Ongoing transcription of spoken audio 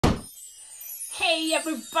Hey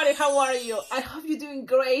everybody, how are you? I hope you're doing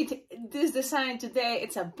great. This design today,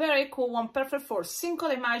 it's a very cool one, perfect for Cinco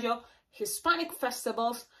de Mayo, Hispanic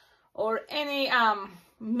festivals, or any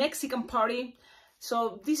Mexican party.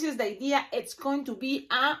 So this is the idea. It's going to be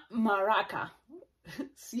a maraca.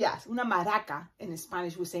 Yes, una maraca. In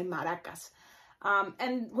Spanish we say maracas.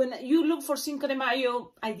 And when you look for Cinco de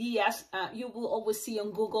Mayo ideas, you will always see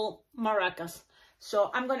on Google maracas. So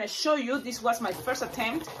I'm going to show you. This was my first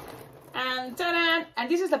attempt. And ta-da!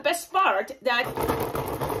 And this is the best part, that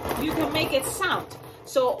you can make it sound.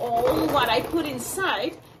 So all what I put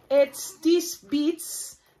inside, it's these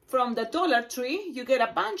beads from the Dollar Tree. You get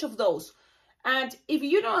a bunch of those. And if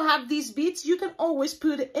you don't have these beads, you can always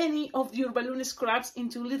put any of your balloon scraps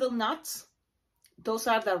into little nuts. Those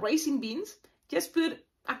are the raisin beans. Just put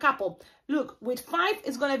a couple. Look, with 5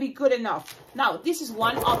 it's gonna be good enough. Now this is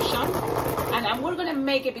one option, and we're gonna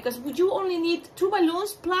make it because you only need 2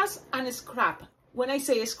 balloons plus a scrap. When I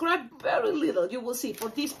say a scrap, very little, you will see, for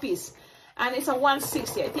this piece. And it's a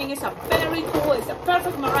 160. I think it's a very cool, it's a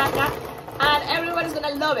perfect maraca, and everybody's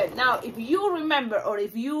gonna love it. Now, if you remember, or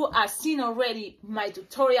if you have seen already my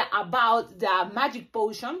tutorial about the magic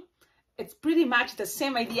potion, it's pretty much the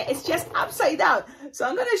same idea. It's just upside down. So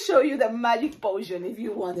I'm going to show you the magic potion if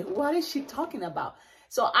you wonder, what is she talking about?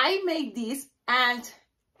 So I made this, and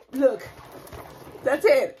look, that's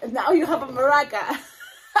it. And now you have a maraca.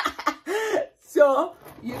 So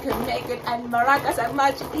you can make it, and maracas are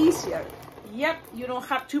much easier. Yep, you don't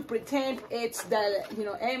have to pretend it's the,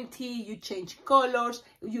 empty. You change colors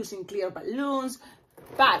using clear balloons.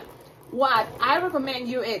 But what I recommend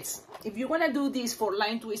you is, if you want to do this for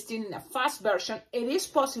line twisting in a fast version, it is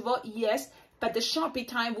possible, yes, but the Sharpie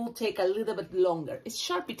time will take a little bit longer. It's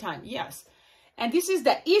Sharpie time, yes. And this is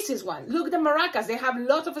the easiest one. Look, the maracas, they have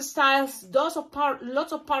lots of styles, lots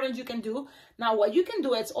of patterns you can do. Now, what you can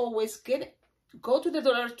do is always go to the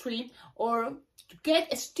Dollar Tree or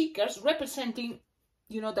get stickers representing,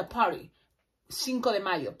 the party, Cinco de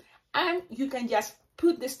Mayo. And you can just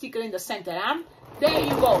put the sticker in the center, and there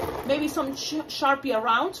you go. Maybe some Sharpie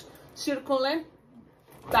around, circling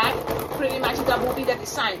back. Pretty much that will be the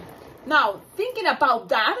design. Now, thinking about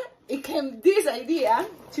that, it came this idea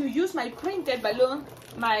to use my printed balloon.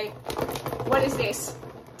 What is this?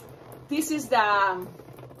 This is the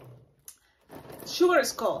sugar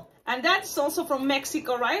skull, and that's also from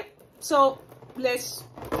Mexico, right? So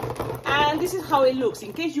and this is how it looks,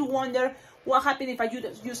 in case you wonder what happened if I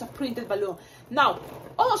use a printed balloon. Now,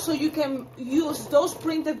 also you can use those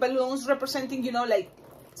printed balloons representing, like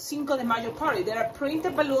Cinco de Mayo party. There are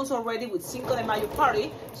printed balloons already with Cinco de Mayo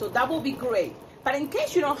party, so that will be great. But in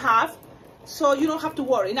case you don't have, so you don't have to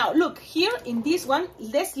worry. Now, look, here in this one,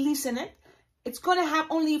 let's listen it. It's gonna have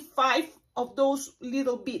only 5 of those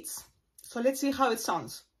little bits. So let's see how it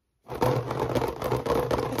sounds.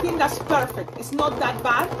 I think that's perfect. It's not that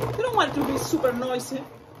bad. You don't want to be super noisy.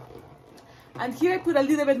 And here I put a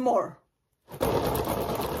little bit more.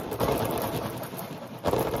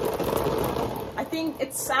 I think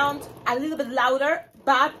it sounds a little bit louder,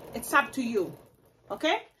 but it's up to you.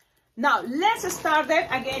 Okay? Now, let's start it.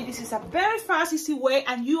 Again, this is a very fast, easy way,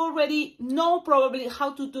 and you already know probably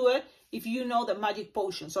how to do it if you know the magic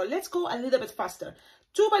potion. So let's go a little bit faster.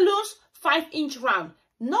 2 balloons, 5-inch round.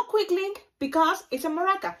 No quick link because it's a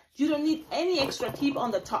maraca. You don't need any extra tip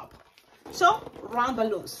on the top. So, round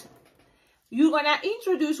balloons. You're gonna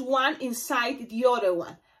introduce one inside the other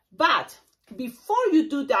one. But before you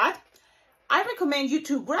do that, I recommend you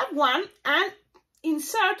to grab one and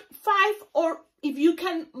insert 5, or if you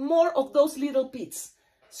can, more of those little bits.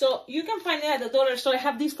 So you can find it at the dollar store. I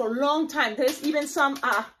have this for a long time. There's even some,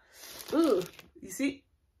 you see?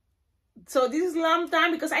 So this is a long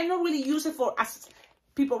time because I don't really use it for, as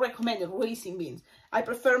people recommended, raisin beans. I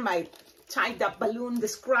prefer my tied up balloon, the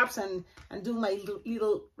scraps, and do my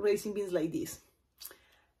little raisin beans like this.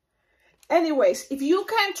 Anyways, if you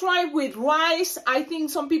can try with rice, I think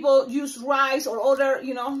some people use rice or other,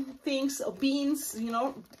 things, or beans,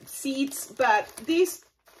 seeds, but this,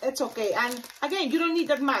 it's okay. And again, you don't need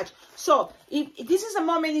that much. So if this is a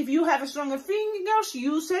moment, if you have stronger fingers,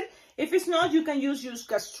 use it. If it's not, you can use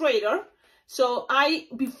castrator. So I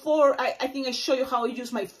think I show you how I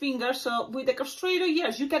use my fingers. So with the castrator,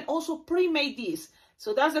 yes, you can also pre-made this.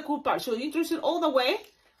 So that's the cool part. So you introduce it all the way,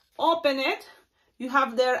 open it. You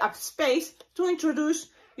have there a space to introduce,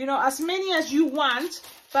 as many as you want,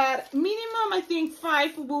 but minimum, I think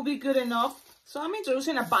 5 will be good enough. So I'm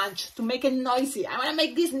introducing a bunch to make it noisy. I want to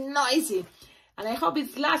make this noisy. And I hope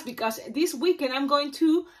it lasts, because this weekend I'm going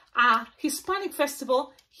to a Hispanic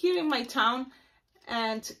festival here in my town.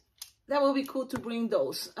 And that will be cool to bring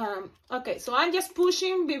those. Okay, so I'm just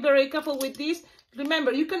pushing. Be very careful with this.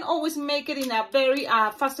 Remember, you can always make it in a very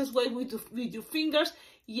fastest way with your fingers.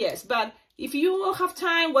 Yes, but if you have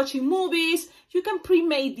time watching movies, you can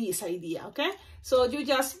pre-make this idea, okay? So you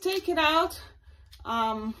just take it out,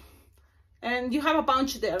 and you have a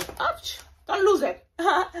bunch there. Ouch, don't lose it.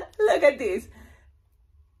 Look at this.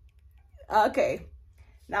 Okay,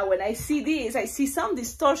 now when I see this, I see some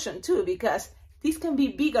distortion too, because this can be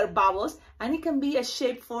bigger bubbles, and it can be a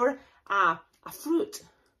shape for a fruit.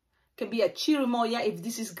 It can be a chirimoya if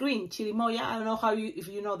this is green. Chirimoya, I don't know if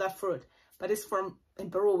you know that fruit, but it's from, in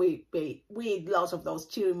Peru, we eat lots of those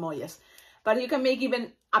chirimoyas. But you can make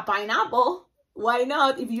even a pineapple. Why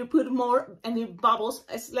not? If you put more and it bubbles,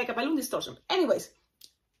 it's like a balloon distortion. Anyways,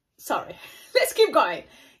 sorry, let's keep going.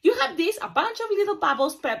 You have this, a bunch of little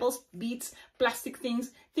bubbles, pebbles, beads, plastic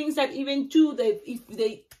things that even if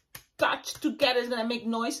they touch together, it's gonna make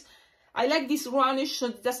noise. I like this roundish so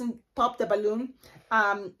it doesn't pop the balloon.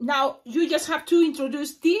 Now you just have to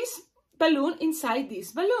introduce this balloon inside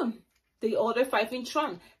this balloon, the other 5-inch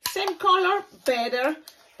one. Same color, better,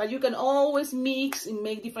 but you can always mix and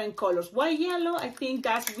make different colors. Why yellow? I think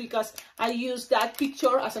that's because I used that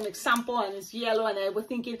picture as an example and it's yellow, and I was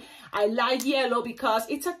thinking I like yellow because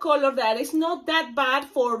it's a color that is not that bad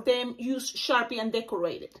for them use Sharpie and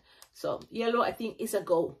decorate it. So yellow I think is a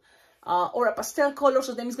go. Or a pastel color,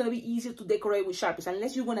 so then it's going to be easier to decorate with Sharpies.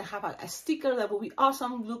 Unless you want to have a sticker, that will be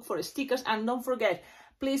awesome. Look for stickers, and don't forget,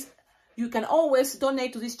 please, you can always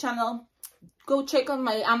donate to this channel. Go check on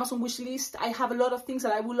my Amazon wish list. I have a lot of things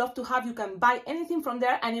that I would love to have. You can buy anything from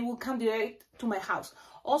there and it will come direct to my house.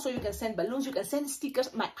 Also, you can send balloons, you can send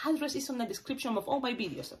stickers. My address is on the description of all my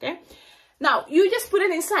videos, okay? Now, you just put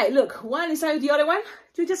it inside. Look, one inside the other one.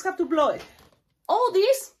 You just have to blow it. All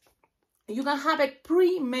this, you can have it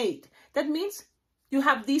pre-made. That means you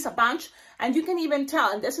have this a bunch, and you can even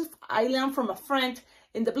tell, and this is I learned from a friend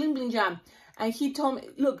in the Bling Bling Jam, and he told me,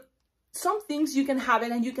 look, some things you can have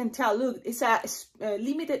it and you can tell, look, it's a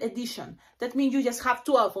limited edition. That means you just have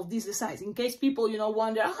 12 of these designs, in case people, you know,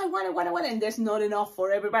 wonder, oh, I want it, and there's not enough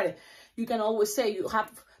for everybody. You can always say you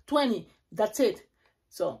have 20, that's it.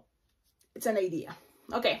 So it's an idea.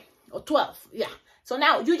 Okay, or 12, yeah. So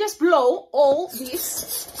now you just blow all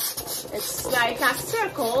this. It's like a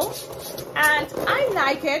circle, and I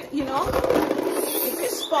like it, you know, if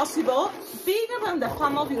it's possible, bigger than the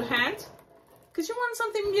palm of your hand, because you want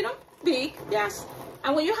something, you know, big, yes.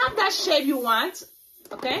 And when you have that shape you want,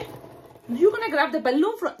 okay, you're gonna grab the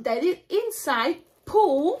balloon from that is inside,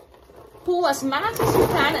 pull as much as you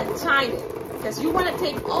can, and tighten it, because you want to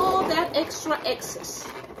take all that extra excess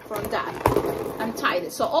from that and tighten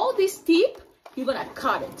it. So all this tip, you're gonna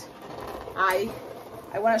cut it.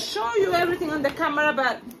 I want to show you everything on the camera,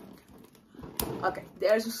 but okay,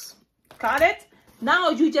 there's cut it. Now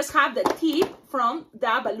you just have the tip from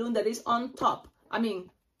the balloon that is on top. I mean,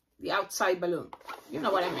 the outside balloon. You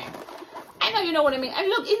know what I mean. I know you know what I mean. And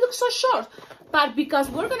look, it looks so short, but because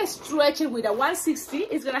we're gonna stretch it with a 160,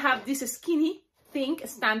 it's gonna have this skinny thing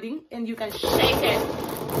standing, and you can shake it.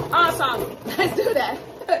 Awesome. Let's do that.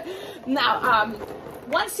 Now,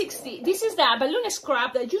 160, this is the balloon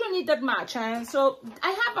scrap that you don't need that much, and so I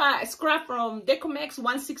have a scrap from Decomex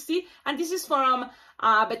 160, and this is from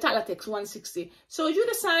Betalatex 160. So you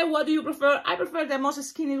decide what do you prefer. I prefer the most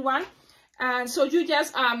skinny one, and so you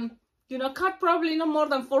just you know, cut probably no more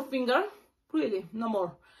than 4 fingers, really no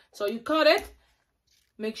more. So you cut it,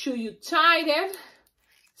 make sure you tie it,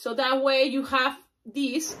 so that way you have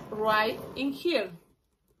this right in here.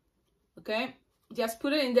 Okay, just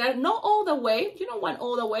put it in there, not all the way, you don't want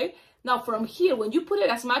all the way. Now from here, when you put it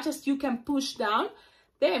as much as you can push down,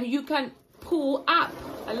 then you can pull up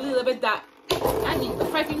a little bit that, I need the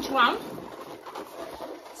 5-inch round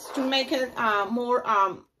to make it more,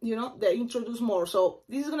 you know, they introduce more. So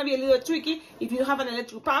this is going to be a little tricky. If you have an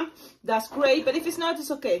electric pump, that's great, but if it's not,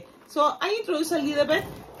 it's okay. So I introduce a little bit,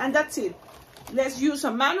 and that's it. Let's use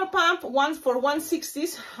a manual pump, one for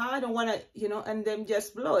 160s. I don't want to, you know, and then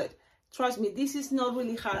just blow it. Trust me, this is not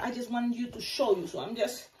really hard. I just want you to show you. So I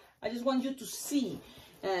just want you to see.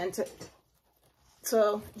 And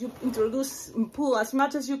so you introduce and pull as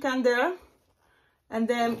much as you can there. And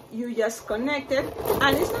then you just connect it.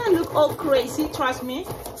 And it's gonna look all crazy, trust me.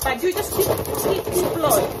 But you just keep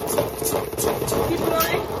blowing. Keep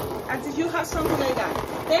blowing until you have something like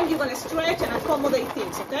that. Then you're gonna stretch and accommodate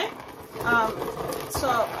things, okay?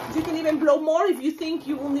 So you can even blow more if you think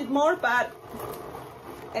you will need more, but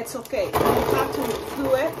it's okay. You have to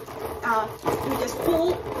do it. You just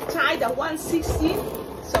pull, tie the 160.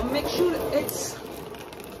 So make sure it's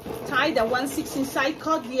tied the 160 inside,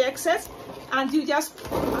 cut the excess, and you just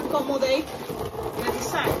accommodate the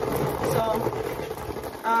design. So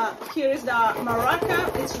here is the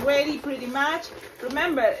maraca. It's ready pretty much.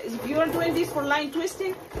 Remember, if you are doing this for line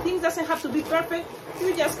twisting, things doesn't have to be perfect.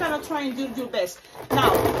 You just kind of try and do your best. Now,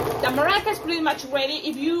 the maraca is pretty much ready.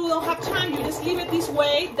 If you don't have time, you just leave it this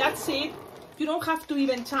way. That's it. You don't have to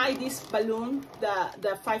even tie this balloon,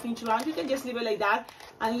 the 5-inch round. You can just leave it like that,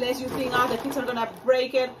 unless you think, oh, the kids are gonna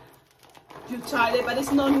break it. You tie it, but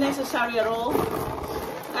it's not necessary at all.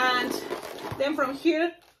 And then from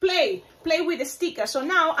here, play with the sticker. So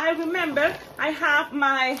now I remember I have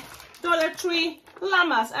my Dollar Tree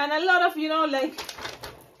llamas, and a lot of, you know, like,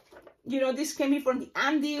 you know, this can be from the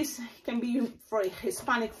Andes, it can be for a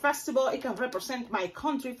Hispanic festival, it can represent my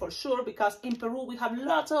country for sure, because in Peru we have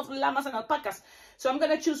lots of llamas and alpacas. So I'm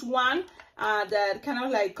gonna choose one that kind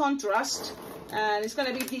of like contrast, and it's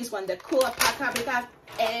gonna be this one, the cool alpaca, because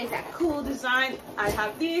it's a cool design. I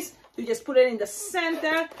have this. You just put it in the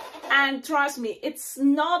center, and trust me, it's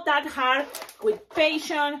not that hard. With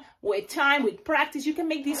patience, with time, with practice, you can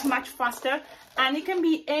make this much faster, and it can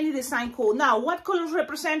be any design cool. Now, what colors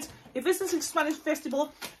represent? If it's a Hispanic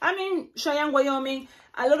festival, I'm in Cheyenne, Wyoming.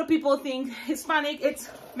 A lot of people think Hispanic, it's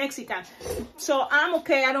Mexican. So I'm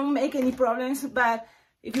okay, I don't make any problems, but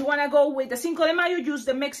if you wanna go with the Cinco de Mayo, use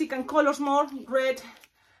the Mexican colors more, red,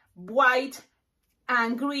 white,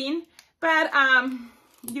 and green. But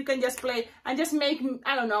you can just play and just make,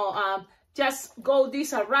 I don't know, just go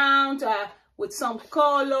this around with some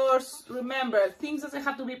colors. Remember, things doesn't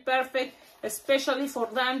have to be perfect, especially for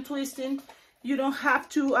line twisting. You don't have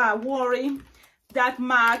to worry that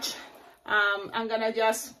much. I'm gonna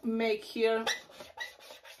just make here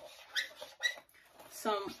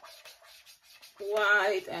some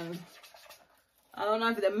white, and I don't know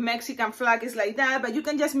if the Mexican flag is like that, but you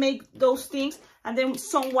can just make those things, and then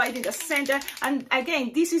some white in the center. And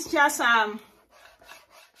again, this is just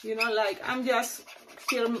you know, like, I'm just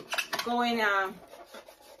here going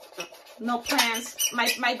no plans.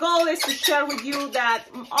 My goal is to share with you that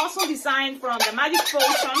awesome design from the Magic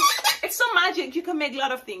Potion. It's so magic, you can make a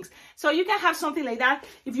lot of things. So you can have something like that.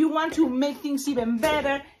 If you want to make things even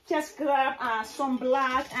better, just grab some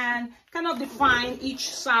black and kind of define each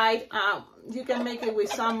side. You can make it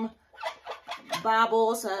with some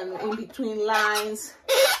bubbles and in between lines.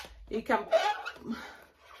 You can,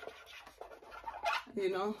 you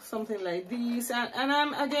know, something like this. And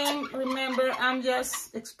I'm, again, remember, I'm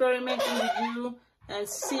just experimenting with you and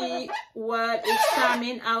see what is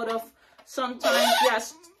coming out of sometimes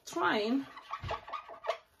just trying.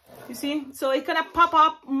 You see? So it kind of pop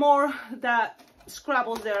up more the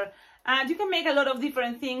scrabbles there. And you can make a lot of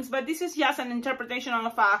different things, but this is just an interpretation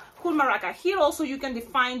of a cool maraca. Here also you can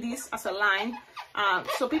define this as a line,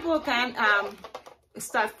 so people can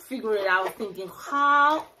start figuring out, thinking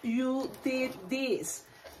how you did this.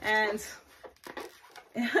 And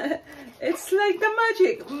it's like the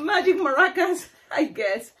magic maracas, I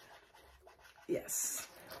guess. Yes,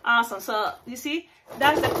 awesome. So you see,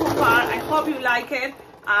 that's the cool part. I hope you like it.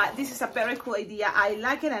 This is a very cool idea. I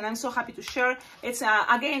like it, and I'm so happy to share. It's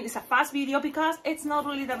again, it's a fast video because it's not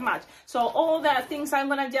really that much. So all the things I'm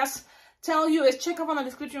gonna just tell you is check up on the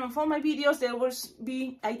description of all my videos. There will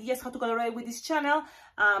be ideas how to collaborate with this channel.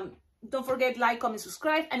 Don't forget, like, comment,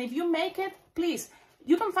 subscribe, and if you make it, please,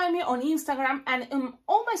 you can find me on Instagram and on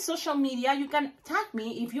all my social media. You can tag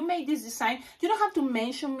me if you make this design. You don't have to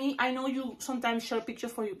mention me. I know you sometimes share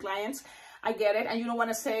pictures for your clients. I get it, and you don't want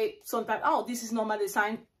to say sometimes, oh, this is not my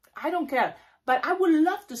design. I don't care, but I would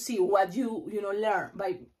love to see what you learn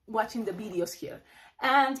by watching the videos here.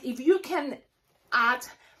 And if you can add,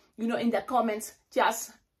 in the comments,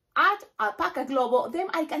 just add Alpacaglobo, then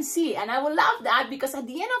I can see, and I will love that, because at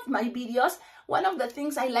the end of my videos, one of the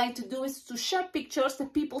things I like to do is to share pictures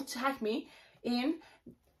that people tag me in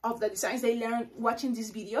of the designs they learn watching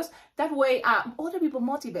these videos. That way, other people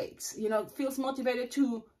motivates, feels motivated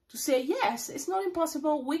to say, yes, it's not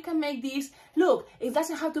impossible, we can make this. Look, it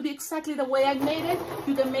doesn't have to be exactly the way I made it.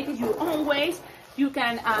 You can make it your own ways. You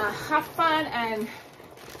can have fun and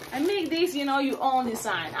make this, your own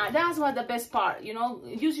design. That's what the best part,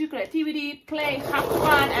 use your creativity, play, have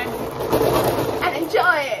fun, and enjoy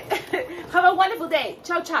it. Have a wonderful day.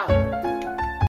 Ciao, ciao.